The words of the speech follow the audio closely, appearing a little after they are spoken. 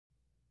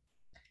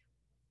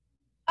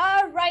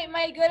right,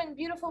 my good and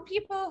beautiful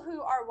people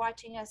who are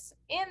watching us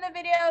in the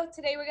video,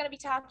 today we're going to be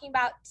talking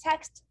about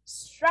text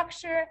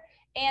structure,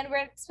 and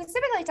we're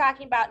specifically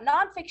talking about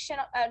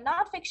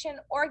nonfiction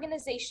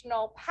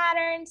organizational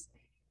patterns.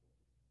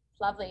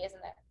 Lovely, isn't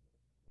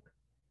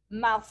it?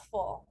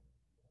 Mouthful.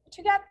 But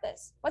you got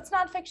this. What's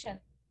nonfiction?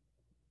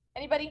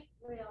 Anybody?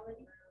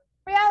 Reality.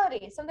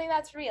 Reality, something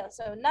that's real.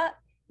 So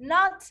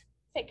not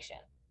fiction,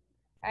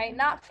 right?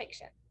 Not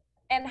fiction.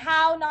 And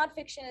how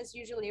nonfiction is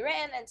usually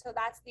written, and so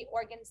that's the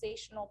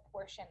organizational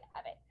portion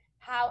of it,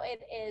 how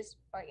it is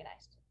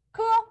organized.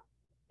 Cool?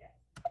 Yeah.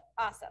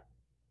 Awesome.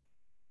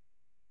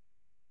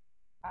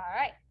 All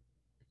right.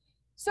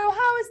 So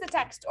how is the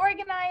text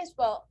organized?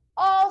 Well,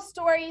 all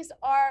stories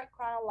are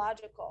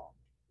chronological.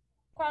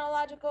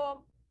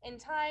 Chronological in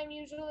time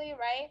usually,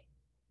 right?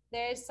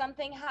 There's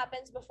something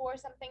happens before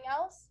something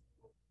else.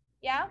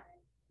 Yeah?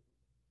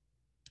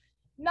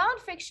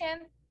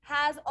 Nonfiction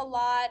has a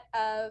lot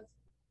of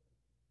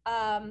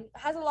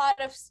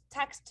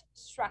text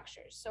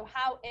structures, so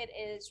how it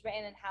is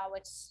written and how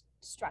it's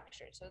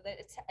structured, so that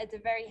it's a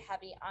very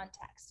heavy on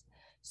text.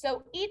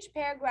 So each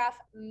paragraph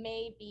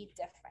may be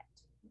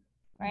different,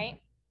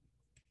 right?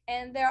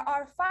 And there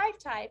are 5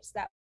 types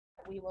that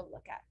we will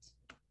look at.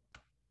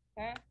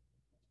 Okay.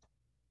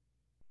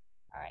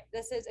 All right,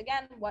 this is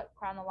again what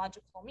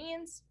chronological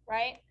means,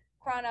 right?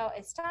 Chrono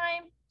is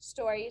time,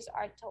 stories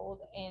are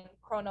told in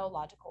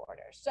chronological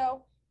order,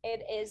 so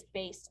it is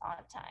based on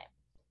time.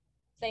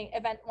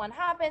 Event 1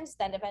 happens,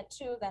 then event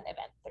 2, then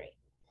event 3.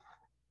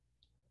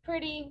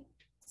 Pretty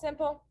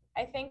simple,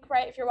 I think,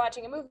 right? If you're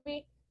watching a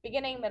movie,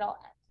 beginning, middle,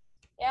 end.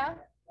 Yeah?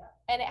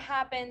 And it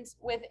happens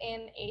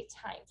within a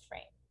time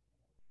frame.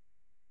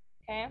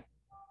 Okay?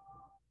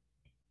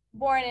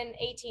 Born in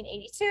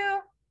 1882,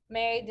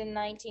 married in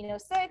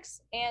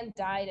 1906, and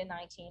died in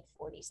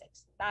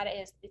 1946. That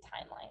is the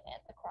timeline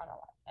and the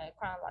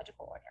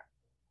chronological order.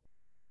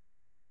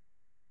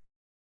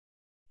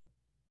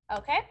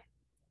 Okay?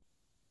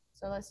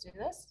 So let's do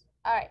this.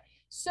 All right.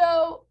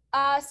 So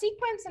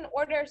sequence and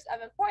orders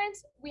of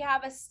importance, we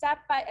have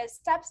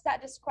steps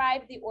that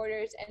describe the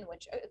orders in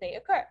which they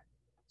occur.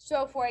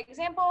 So for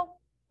example,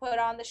 put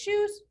on the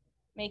shoes,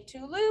 make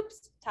 2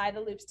 loops, tie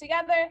the loops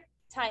together,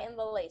 tighten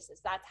the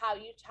laces. That's how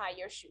you tie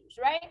your shoes,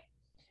 right?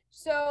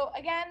 So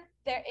again,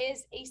 there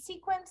is a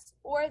sequence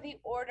or the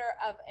order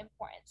of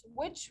importance.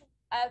 Which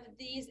of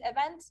these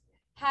events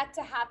had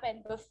to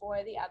happen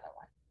before the other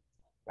one,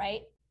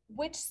 right?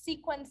 Which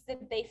sequence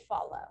did they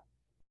follow?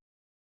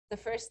 The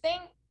first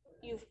thing,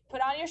 you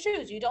put on your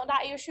shoes. You don't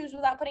tie your shoes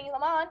without putting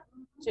them on.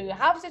 So you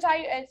have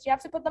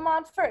to put them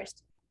on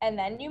first, and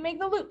then you make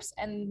the loops,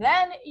 and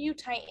then you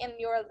tighten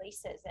your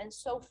laces, and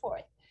so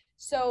forth.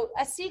 So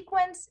a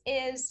sequence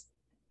is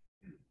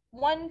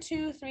 1,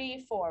 2, 3,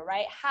 4,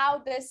 right? How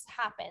this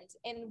happens,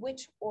 in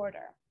which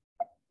order.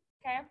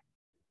 Okay.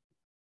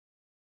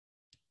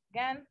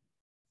 Again,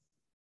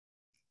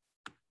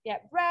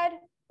 get bread,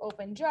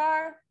 open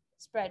jar,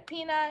 spread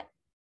peanut,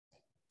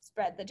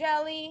 spread the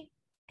jelly,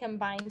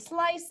 combine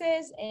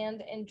slices,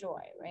 and enjoy,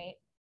 right?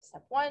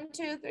 Step 1,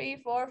 2, 3,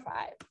 4,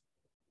 5.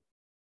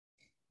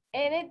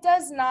 And it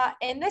does not,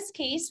 in this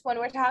case, when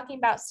we're talking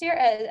about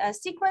a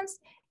sequence,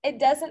 it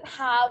doesn't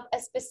have a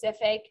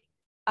specific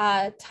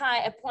a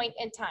point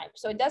in time.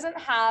 So it doesn't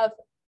have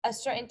a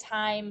certain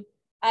time,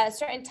 a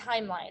certain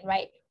timeline,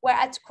 right?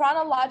 Whereas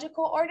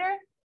chronological order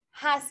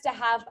has to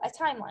have a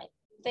timeline.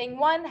 Thing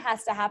 1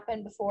 has to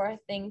happen before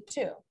thing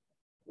 2,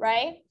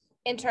 right?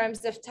 In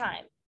terms of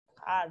time.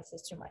 This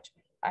is too much.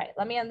 All right,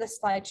 let me end this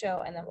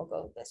slideshow and then we'll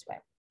go this way.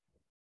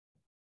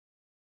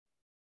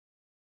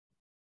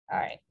 All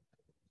right,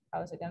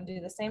 how is it going to do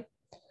the same?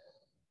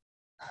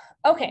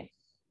 Okay,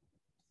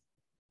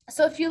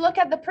 so if you look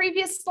at the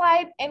previous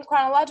slide in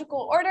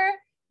chronological order,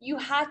 you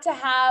had to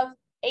have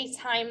a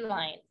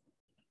timeline.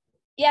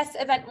 Yes,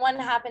 event 1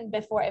 happened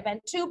before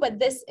event 2, but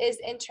this is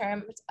in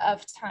terms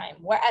of time,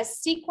 whereas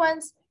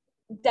sequence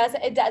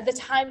the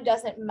time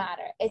doesn't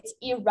matter. It's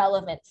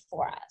irrelevant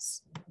for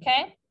us,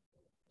 okay?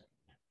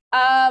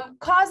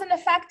 Cause and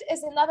effect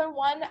is another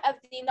one of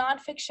the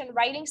nonfiction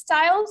writing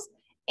styles,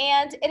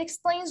 and it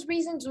explains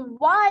reasons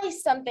why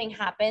something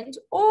happened,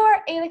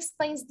 or it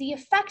explains the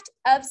effect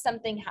of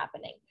something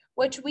happening,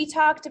 which we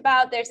talked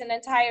about. There's an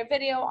entire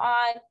video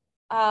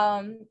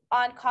on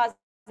cause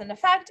and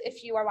effect.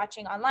 If you are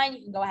watching online,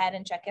 you can go ahead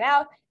and check it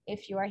out.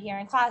 If you are here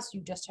in class,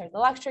 you just heard the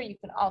lecture, you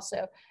can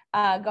also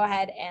go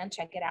ahead and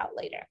check it out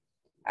later.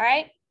 All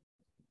right.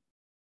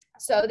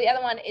 So the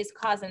other one is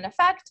cause and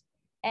effect.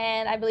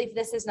 And I believe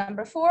this is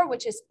number 4,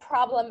 which is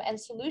problem and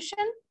solution.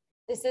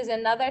 This is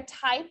another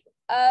type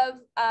of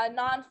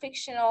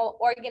non-fictional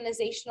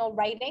organizational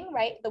writing,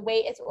 right? The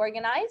way it's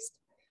organized.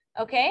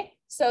 Okay,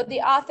 so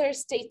the author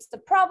states the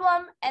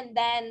problem and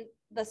then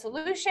the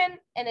solution,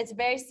 and it's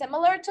very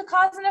similar to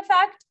cause and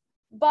effect,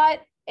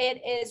 but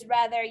it is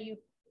rather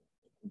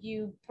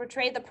you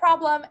portray the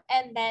problem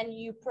and then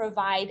you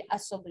provide a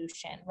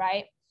solution,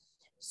 right?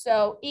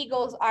 So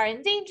eagles are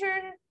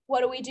endangered.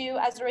 What do we do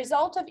as a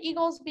result of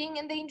eagles being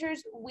endangered?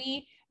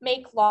 We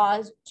make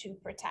laws to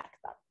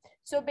protect them.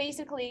 So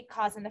basically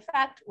cause and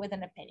effect with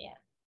an opinion,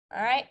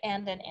 all right,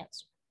 and an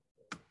answer.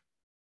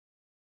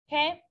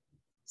 Okay,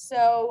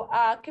 so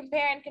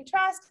compare and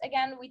contrast.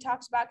 Again, we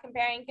talked about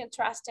comparing and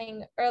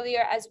contrasting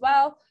earlier as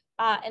well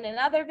in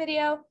another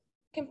video.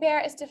 Compare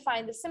is to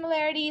find the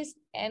similarities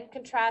and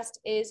contrast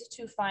is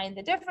to find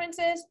the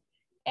differences.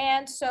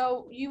 And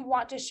so you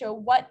want to show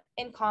what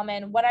in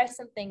common, what are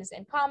some things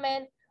in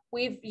common.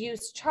 We've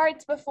used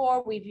charts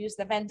before, we've used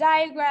the Venn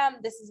diagram.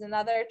 This is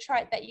another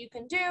chart that you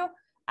can do.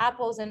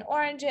 Apples and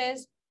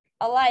oranges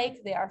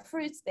alike, they are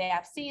fruits, they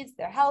have seeds,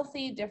 they're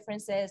healthy.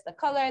 Differences, the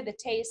color, the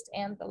taste,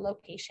 and the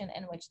location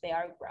in which they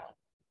are grown.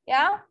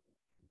 Yeah?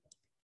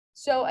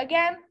 So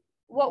again,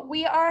 what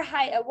we are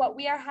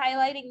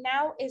highlighting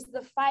now is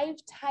the 5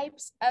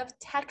 types of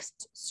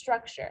text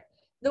structure,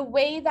 the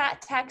way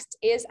that text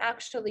is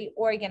actually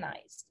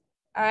organized.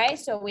 All right,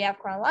 so we have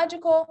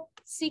chronological,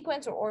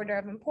 sequence or order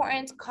of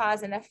importance,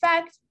 cause and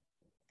effect,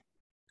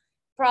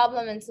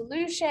 problem and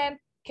solution,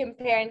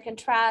 compare and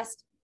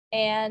contrast,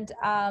 and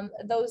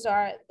those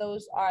are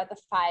the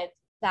 5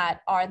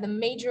 that are the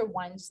major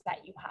ones that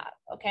you have.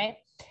 Okay,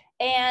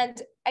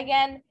 and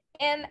again,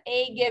 in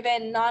a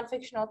given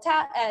non-fictional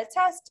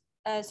text,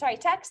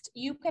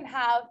 you can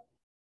have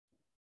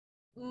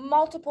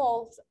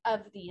multiples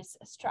of these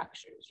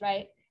structures,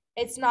 right?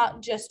 It's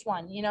not just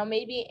one. You know,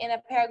 maybe in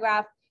a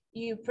paragraph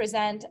you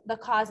present the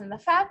cause and the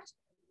effect,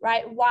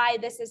 right? Why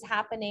this is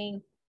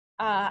happening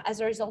as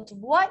a result of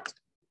what.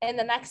 In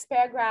the next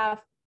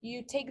paragraph,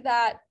 you take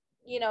that,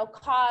 you know,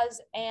 cause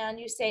and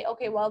you say,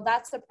 okay, well,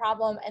 that's the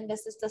problem and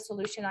this is the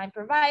solution I'm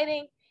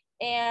providing.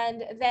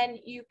 And then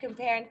you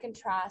compare and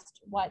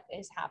contrast what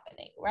is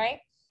happening, right?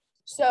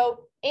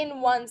 So in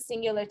one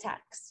singular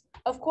text.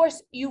 Of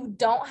course, you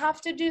don't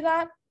have to do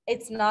that.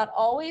 It's not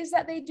always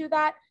that they do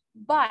that,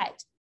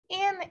 but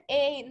in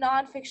a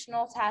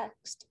non-fictional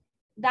text,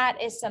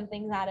 that is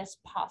something that is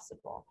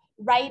possible.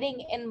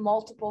 Writing in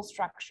multiple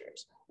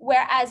structures.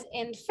 Whereas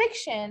in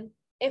fiction,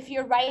 if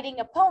you're writing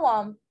a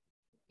poem,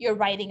 you're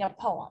writing a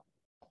poem.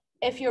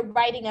 If you're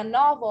writing a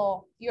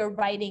novel, you're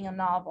writing a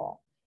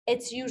novel.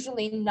 It's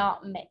usually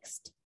not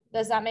mixed.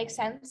 Does that make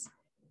sense?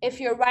 If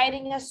you're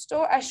writing a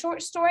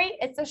short story,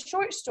 it's a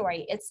short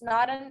story. It's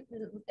not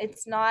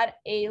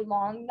a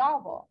long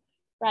novel,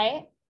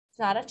 right? It's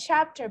not a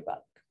chapter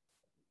book.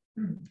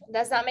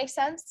 Does that make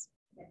sense?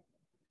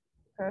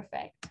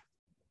 Perfect.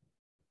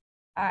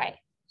 All right.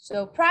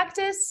 So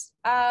practice.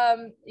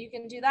 You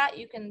can do that.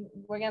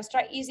 We're gonna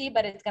start easy,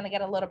 but it's gonna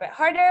get a little bit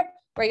harder.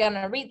 We're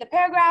gonna read the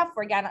paragraph.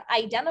 We're gonna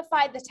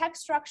identify the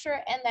text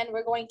structure, and then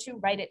we're going to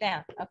write it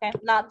down. Okay,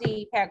 not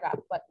the paragraph,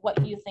 but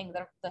what you think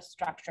the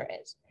structure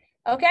is.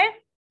 Okay,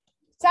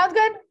 sounds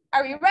good.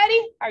 Are you ready?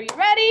 Are you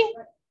ready?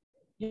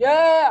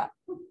 Yeah.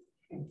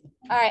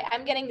 All right,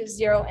 I'm getting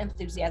zero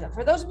enthusiasm.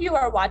 For those of you who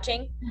are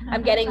watching,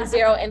 I'm getting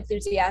zero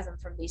enthusiasm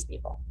from these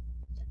people.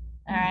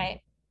 All right.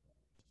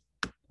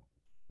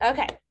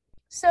 Okay,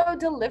 so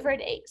delivered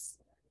eggs.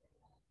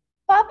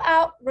 Pop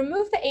out,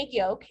 remove the egg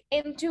yolk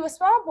into a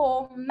small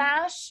bowl,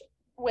 mash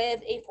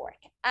with a fork.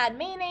 Add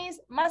mayonnaise,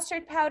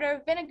 mustard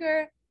powder,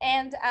 vinegar,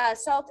 and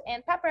salt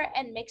and pepper,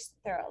 and mix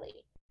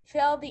thoroughly.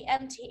 Fill the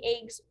empty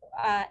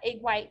egg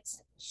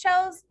whites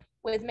shells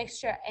with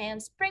mixture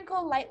and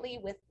sprinkle lightly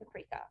with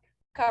paprika.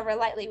 Cover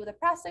lightly with a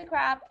plastic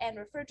wrap and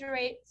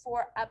refrigerate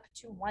for up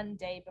to 1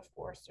 day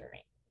before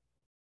serving.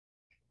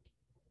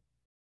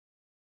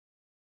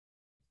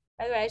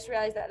 By the way, I just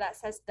realized that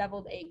says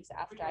deviled eggs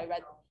after I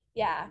read.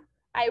 Yeah,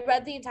 I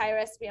read the entire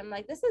recipe. I'm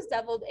like, this is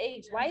deviled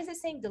eggs. Why is it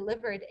saying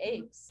delivered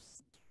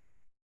eggs?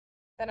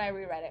 Then I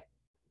reread it.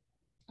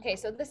 Okay,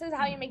 so this is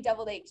how you make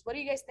deviled eggs. What do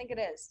you guys think it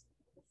is?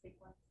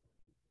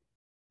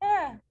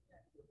 Yeah,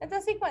 it's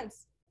a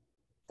sequence.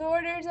 The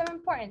orders of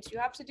importance. You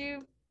have to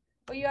do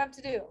what you have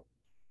to do,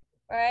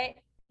 right?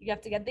 You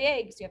have to get the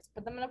eggs. You have to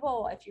put them in a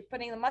bowl. If you're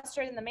putting the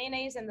mustard and the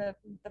mayonnaise and the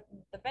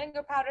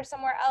vinegar powder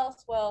somewhere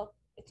else, well,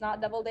 it's not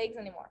deviled eggs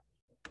anymore.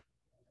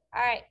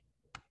 All right,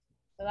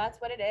 so that's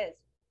what it is.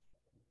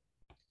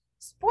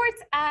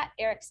 Sports at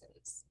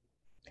Erickson's.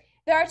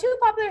 There are 2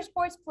 popular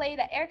sports played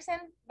at Erickson,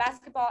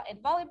 basketball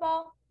and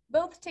volleyball.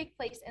 Both take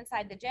place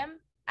inside the gym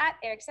at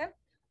Erickson.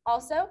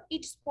 Also,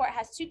 each sport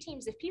has 2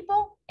 teams of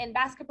people. In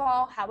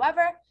basketball,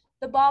 however,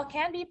 the ball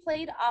can be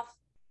played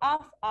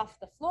off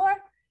the floor,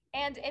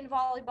 and in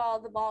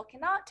volleyball, the ball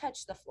cannot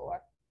touch the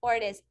floor or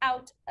it is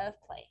out of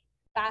play.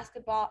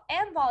 Basketball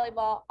and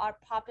volleyball are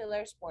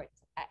popular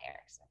sports at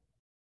Erickson.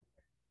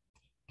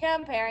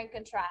 Compare and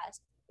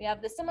contrast. We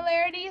have the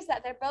similarities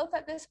that they're both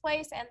at this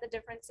place and the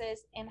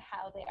differences in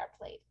how they are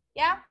played.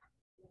 Yeah?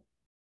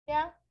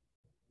 Yeah?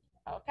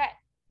 Okay.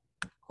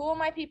 Cool,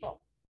 my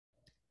people.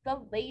 The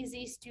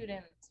lazy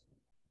student,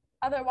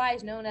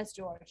 otherwise known as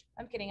George.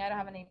 I'm kidding. I don't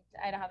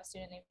have a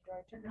student named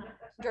George.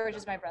 George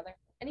is my brother,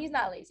 and he's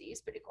not lazy. He's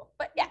pretty cool.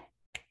 But yeah.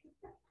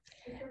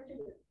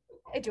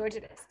 George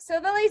it is. So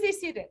the lazy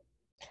student,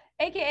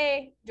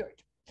 aka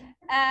George.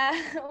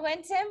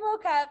 When Tim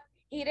woke up,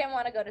 he didn't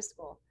want to go to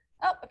school.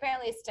 Oh,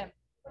 apparently it's Tim.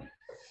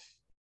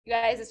 You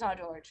guys, it's not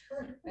George.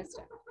 It's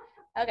Tim.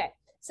 Okay.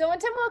 So when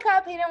Tim woke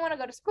up, he didn't want to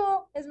go to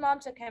school. His mom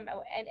took him,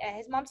 and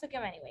his mom took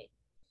him anyway.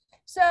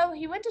 So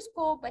he went to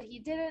school, but he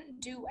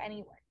didn't do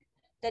any work.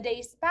 The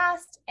days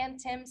passed, and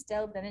Tim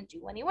still didn't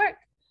do any work.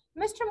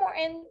 Mr.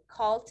 Morton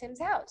called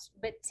Tim's house,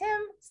 but Tim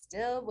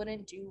still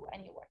wouldn't do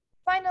any work.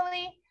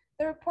 Finally,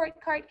 the report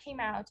card came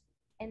out,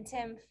 and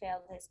Tim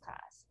failed his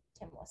class.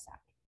 Tim was sad.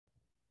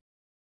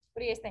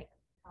 What do you guys think?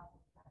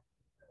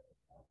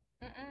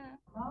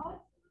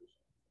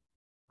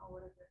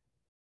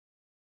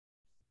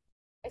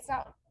 It's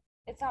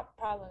not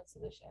problem and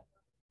solution.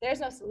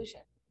 There's no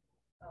solution.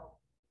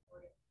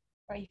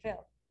 Right, he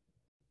failed.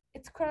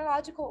 It's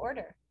chronological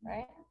order,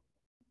 right?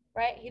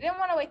 Right? He didn't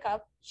want to wake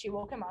up. She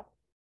woke him up.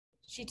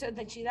 She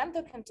then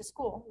took him to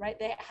school, right?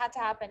 They had to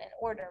happen in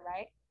order,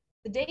 right?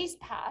 The days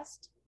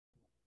passed.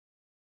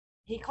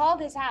 He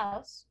called his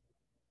house.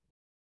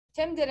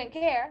 Tim didn't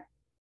care.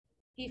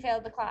 He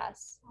failed the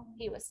class.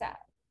 He was sad,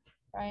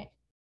 right?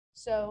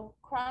 So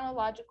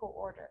chronological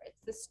order,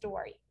 it's the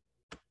story.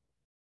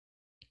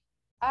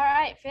 All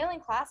right, failing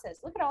classes.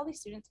 Look at all these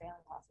students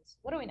failing classes.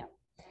 What do we know?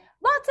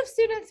 Lots of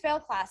students fail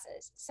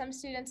classes. Some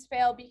students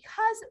fail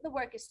because the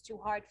work is too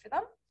hard for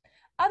them.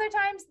 Other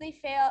times they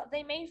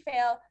may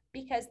fail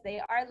because they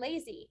are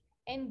lazy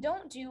and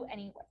don't do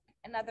any work.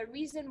 Another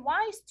reason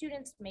why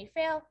students may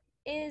fail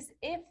is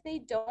if they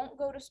don't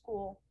go to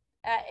school,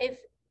 if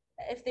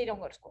they don't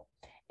go to school.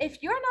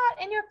 If you're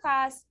not in your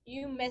class,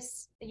 you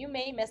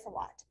may miss a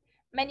lot.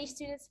 Many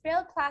students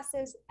fail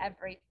classes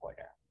every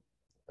quarter.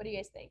 What do you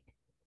guys think?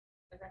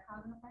 Is that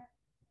cause and effect?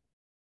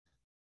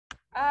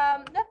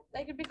 No,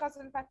 they could be cause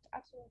and effect,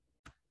 absolutely.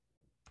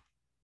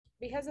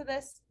 Because of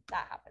this,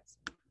 that happens.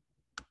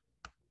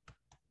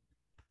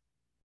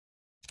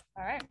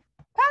 All right,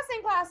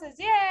 passing classes,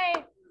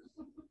 yay!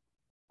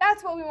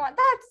 That's what we want.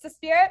 That's the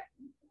spirit.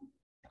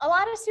 A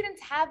lot of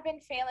students have been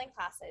failing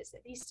classes.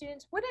 These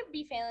students wouldn't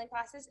be failing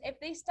classes if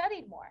they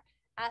studied more,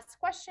 asked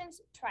questions,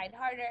 tried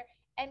harder,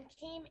 and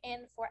came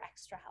in for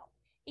extra help.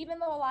 Even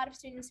though a lot of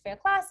students fail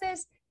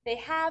classes, they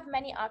have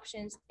many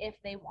options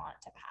if they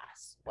want to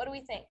pass. What do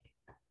we think?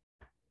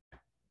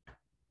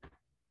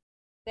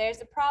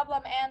 There's a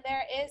problem and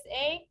there is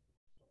a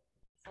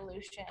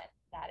solution.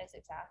 That is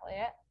exactly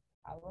it.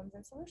 Problems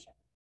and solution.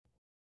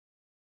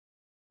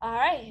 All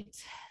right.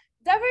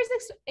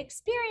 Devers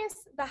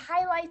experienced the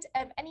highlight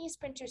of any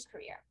sprinter's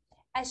career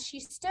as she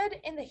stood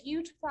in the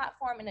huge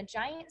platform in a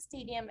giant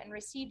stadium and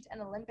received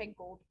an Olympic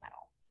gold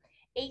medal.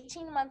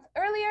 18 months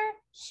earlier,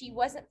 she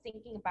wasn't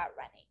thinking about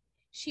running.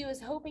 She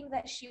was hoping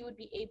that she would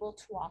be able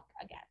to walk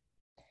again.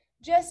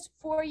 Just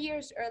 4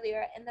 years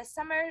earlier, in the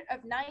summer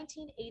of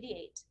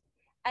 1988,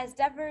 as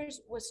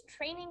Devers was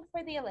training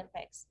for the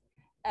Olympic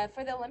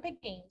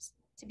Games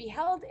to be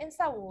held in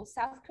Seoul,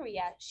 South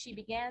Korea, she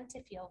began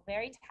to feel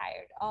very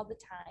tired all the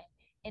time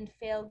and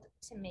failed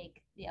to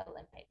make the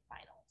Olympic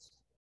finals.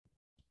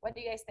 What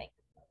do you guys think?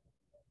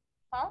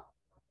 Huh?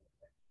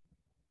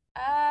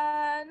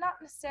 Not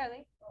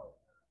necessarily.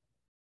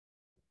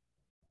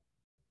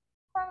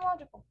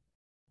 Chronological.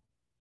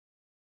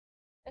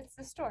 It's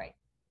the story,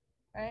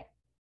 right?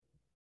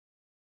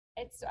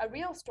 It's a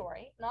real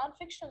story,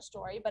 nonfiction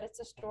story, but it's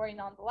a story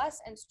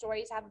nonetheless, and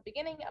stories have a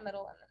beginning, a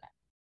middle, and an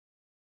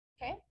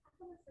end. Okay?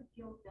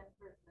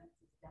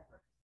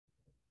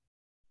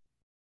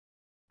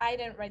 I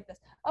didn't write this.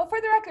 Oh,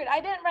 for the record, I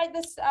didn't write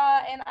this,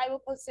 and I will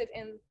post it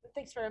in,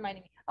 thanks for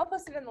reminding me. I'll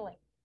post it in the link,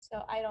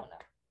 so I don't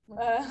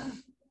know.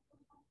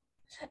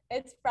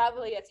 It's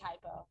probably a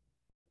typo.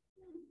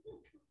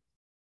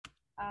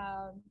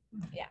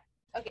 Yeah.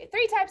 Okay,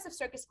 3 types of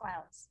circus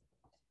clowns.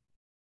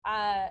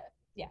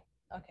 Yeah,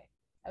 okay.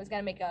 I was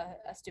gonna make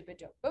a stupid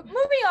joke, but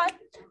moving on.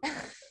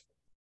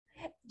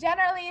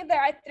 Generally,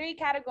 there are 3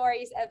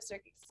 categories of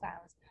circus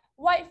clowns: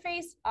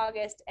 whiteface,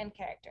 August, and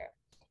character.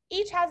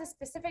 Each has a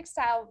specific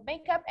style of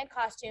makeup and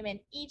costume, and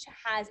each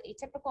has a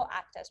typical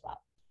act as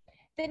well.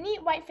 The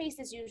neat whiteface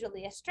is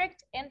usually a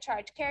strict,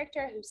 in-charge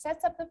character who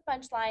sets up the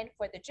punchline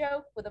for the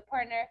joke with a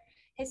partner.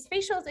 His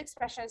facial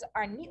expressions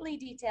are neatly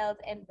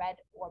detailed in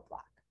red or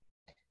black.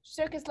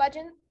 Circus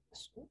Legends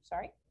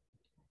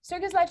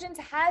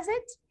has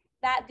it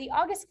that the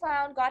August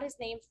clown got his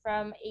name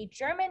from a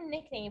German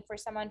nickname for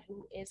someone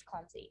who is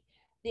clumsy.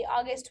 The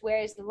August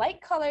wears the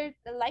light-colored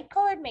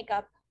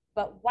makeup,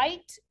 but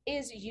white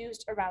is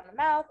used around the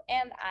mouth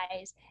and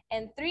eyes,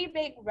 and there's a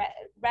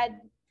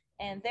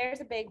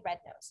big red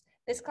nose.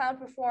 This clown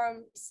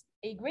performs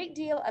a great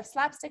deal of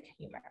slapstick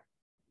humor.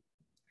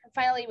 And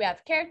finally, we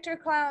have character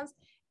clowns,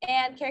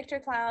 and character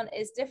clown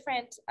is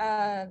different,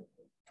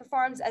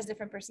 performs as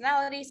different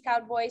personalities: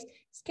 cowboys,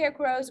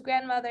 scarecrows,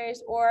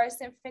 grandmothers, or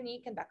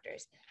symphony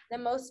conductors. The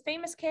most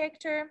famous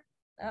character,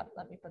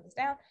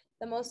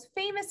 the most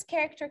famous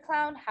character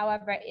clown,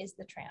 however, is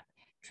the tramp.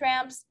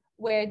 Tramps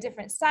wear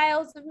different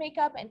styles of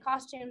makeup and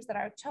costumes that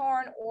are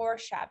torn or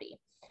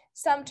shabby.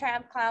 Some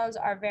tramp clowns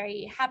are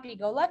very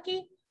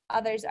happy-go-lucky,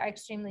 others are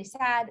extremely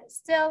sad.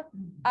 Still,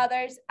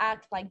 others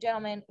act like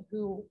gentlemen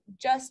who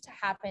just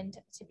happened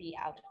to be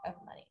out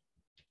of money.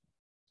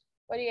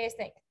 What do you guys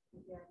think?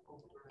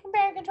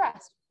 Compare and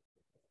contrast.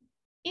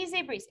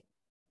 Easy breezy.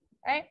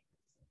 right?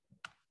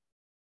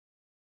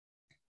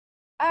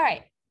 All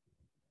right,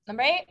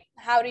 number 8,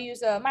 how to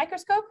use a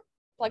microscope.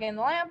 Plug in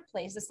the lamp,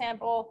 place the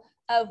sample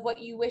of what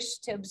you wish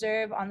to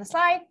observe on the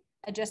slide,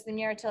 adjust the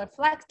mirror to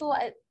reflect the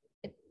light,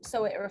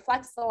 so it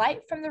reflects the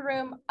light from the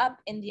room up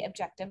in the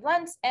objective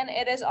lens, and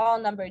it is all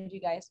numbered, you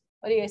guys.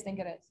 What do you guys think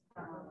it is?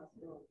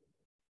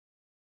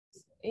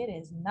 It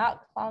is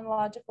not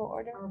chronological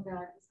order. Oh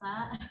God, it's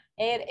not.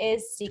 It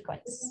is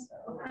sequence.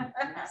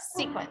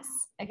 Sequence,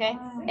 okay?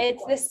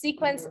 It's the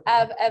sequence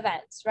of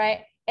events,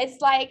 right? It's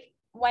like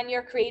when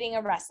you're creating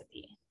a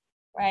recipe,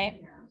 right?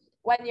 Yeah.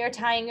 When you're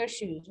tying your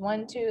shoes,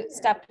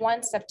 step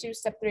 1, step 2,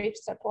 step 3,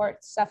 step 4,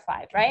 step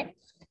 5, right?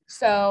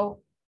 So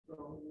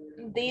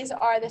these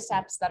are the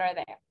steps that are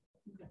there.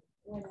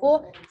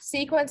 Cool.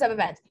 Sequence of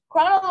events.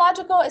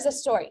 Chronological is a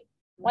story.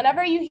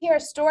 Whenever you hear a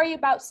story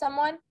about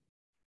someone,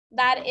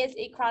 that is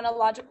a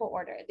chronological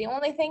order. The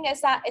only thing is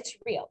that it's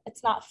real.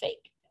 It's not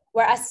fake.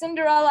 Whereas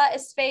Cinderella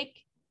is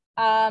fake,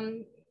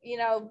 you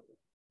know,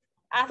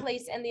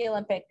 athletes in the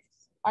Olympics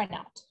are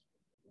not.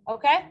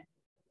 Okay?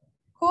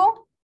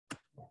 Cool?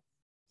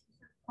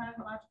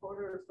 Chronological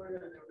order is sort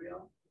of the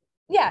real.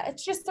 Yeah,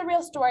 it's just the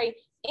real story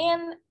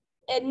in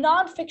a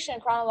nonfiction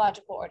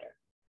chronological order.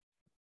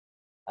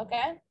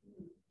 Okay?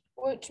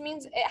 Which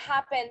means it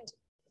happened,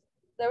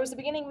 there was a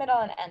beginning, middle,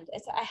 and end.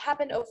 It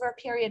happened over a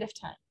period of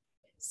time.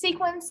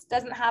 Sequence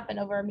doesn't happen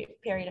over a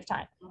period of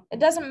time. It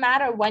doesn't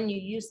matter when you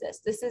use this.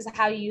 This is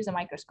how you use a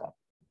microscope.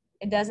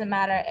 It doesn't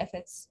matter if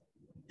it's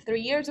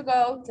 3 years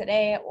ago,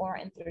 today, or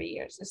in 3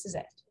 years. This is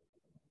it.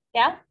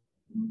 Yeah?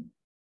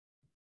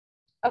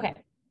 Okay.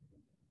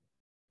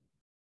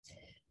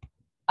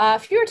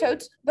 Fewer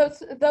toads,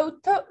 though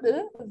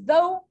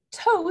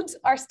toads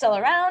are still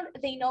around,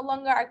 they no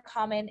longer are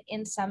common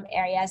in some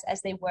areas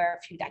as they were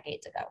a few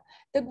decades ago.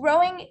 The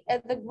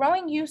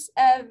growing use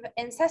of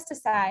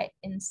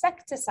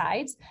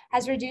insecticides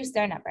has reduced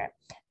their number.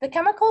 The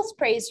chemical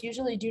sprays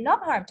usually do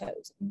not harm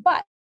toads,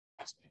 but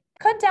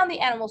cut down the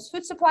animal's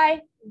food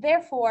supply.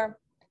 Therefore,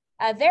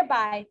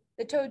 thereby,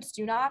 the toads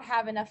do not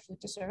have enough food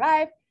to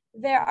survive.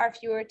 There are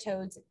fewer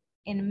toads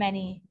in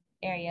many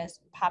areas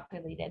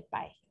populated by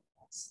humans.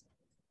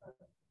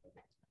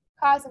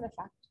 Cause and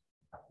effect.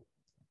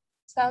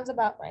 Sounds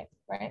about right,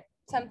 right?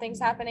 Something's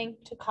happening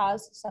to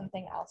cause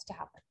something else to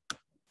happen.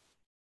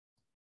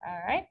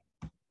 All right.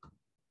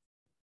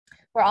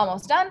 We're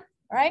almost done,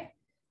 all right?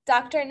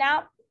 Dr.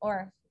 Knapp,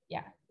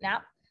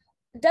 Knapp,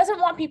 doesn't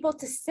want people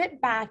to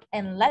sit back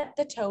and let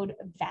the toad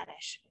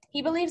vanish.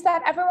 He believes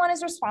that everyone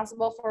is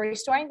responsible for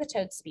restoring the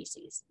toad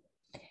species.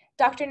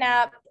 Dr.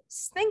 Knapp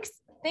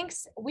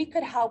thinks we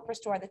could help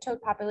restore the toad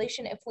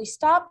population if we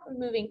stop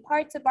mowing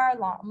parts of our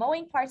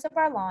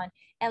lawn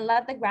and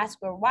let the grass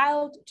grow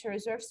wild to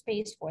reserve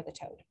space for the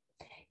toad.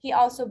 He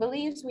also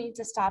believes we need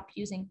to stop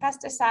using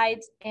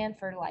pesticides and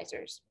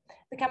fertilizers.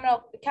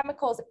 The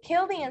chemicals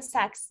kill the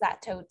insects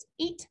that toads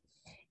eat.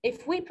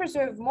 If we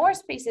preserve more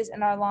spaces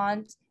in our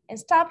lawns and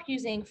stop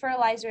using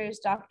fertilizers,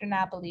 Dr.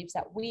 Knapp believes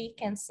that we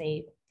can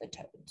save the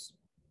toads.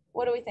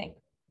 What do we think?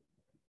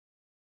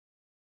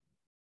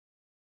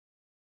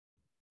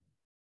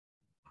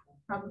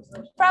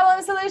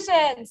 Problem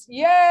solutions.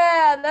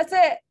 Yeah, that's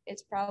it.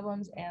 It's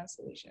problems and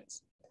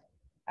solutions.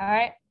 All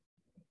right.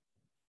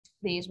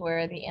 These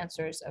were the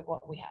answers of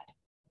what we had.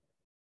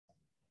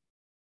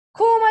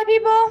 Cool, my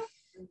people.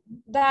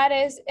 That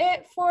is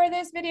it for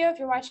this video. If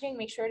you're watching,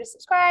 make sure to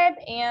subscribe.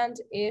 And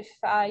if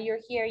you're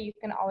here, you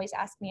can always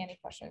ask me any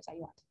questions that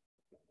you want.